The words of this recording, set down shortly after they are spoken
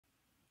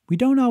We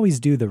don't always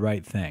do the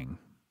right thing.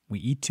 We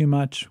eat too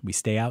much, we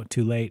stay out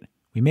too late,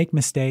 we make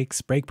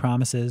mistakes, break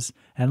promises,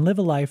 and live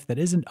a life that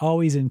isn't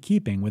always in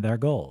keeping with our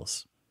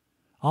goals.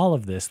 All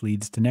of this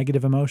leads to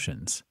negative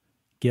emotions.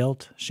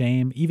 Guilt,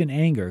 shame, even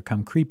anger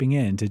come creeping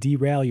in to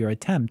derail your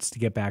attempts to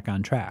get back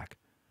on track.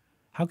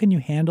 How can you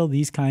handle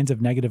these kinds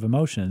of negative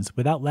emotions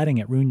without letting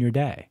it ruin your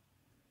day?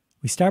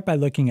 We start by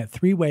looking at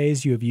 3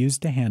 ways you have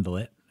used to handle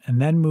it,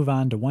 and then move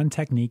on to one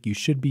technique you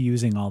should be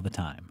using all the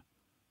time.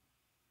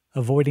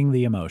 Avoiding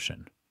the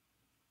emotion.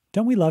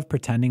 Don't we love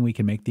pretending we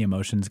can make the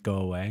emotions go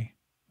away?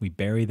 We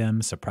bury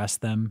them, suppress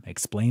them,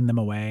 explain them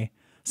away,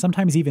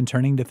 sometimes even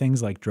turning to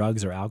things like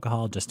drugs or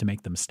alcohol just to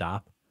make them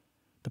stop.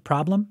 The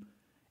problem?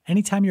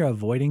 Anytime you're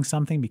avoiding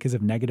something because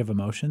of negative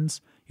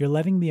emotions, you're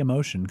letting the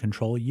emotion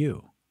control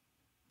you.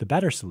 The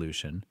better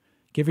solution: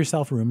 give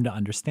yourself room to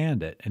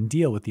understand it and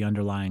deal with the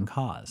underlying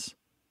cause.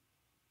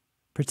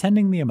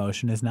 Pretending the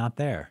emotion is not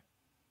there.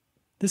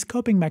 This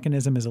coping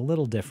mechanism is a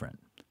little different.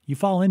 You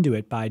fall into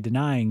it by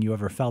denying you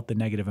ever felt the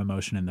negative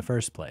emotion in the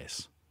first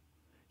place.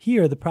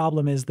 Here, the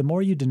problem is the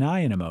more you deny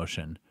an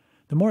emotion,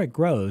 the more it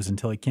grows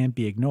until it can't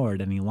be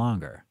ignored any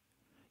longer.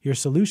 Your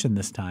solution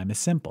this time is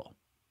simple.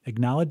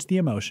 Acknowledge the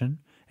emotion,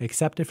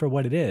 accept it for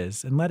what it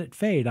is, and let it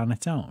fade on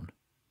its own.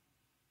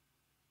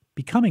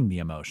 Becoming the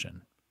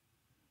emotion.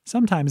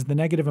 Sometimes the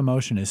negative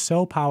emotion is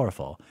so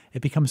powerful,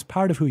 it becomes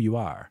part of who you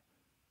are.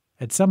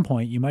 At some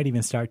point, you might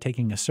even start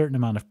taking a certain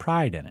amount of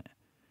pride in it.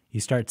 You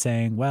start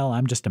saying, well,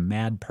 I'm just a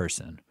mad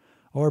person,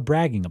 or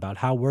bragging about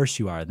how worse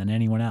you are than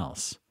anyone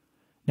else.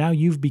 Now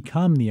you've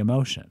become the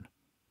emotion.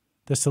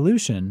 The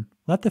solution: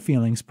 let the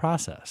feelings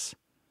process.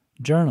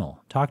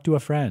 Journal, talk to a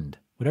friend,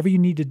 whatever you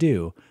need to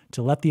do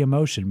to let the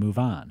emotion move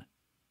on.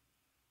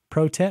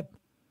 Pro tip: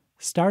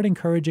 start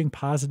encouraging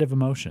positive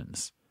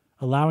emotions,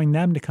 allowing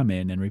them to come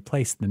in and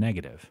replace the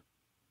negative.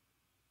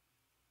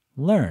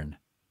 Learn.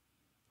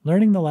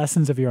 Learning the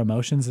lessons of your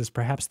emotions is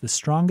perhaps the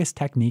strongest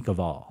technique of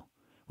all.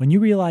 When you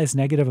realize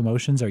negative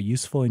emotions are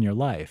useful in your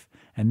life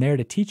and there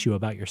to teach you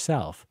about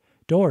yourself,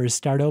 doors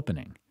start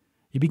opening.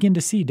 You begin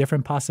to see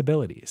different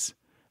possibilities.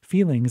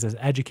 Feelings as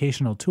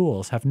educational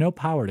tools have no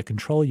power to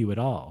control you at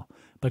all,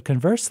 but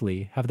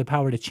conversely have the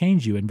power to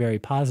change you in very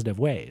positive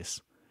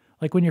ways.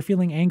 Like when you're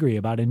feeling angry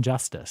about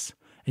injustice,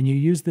 and you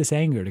use this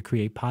anger to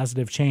create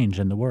positive change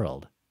in the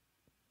world.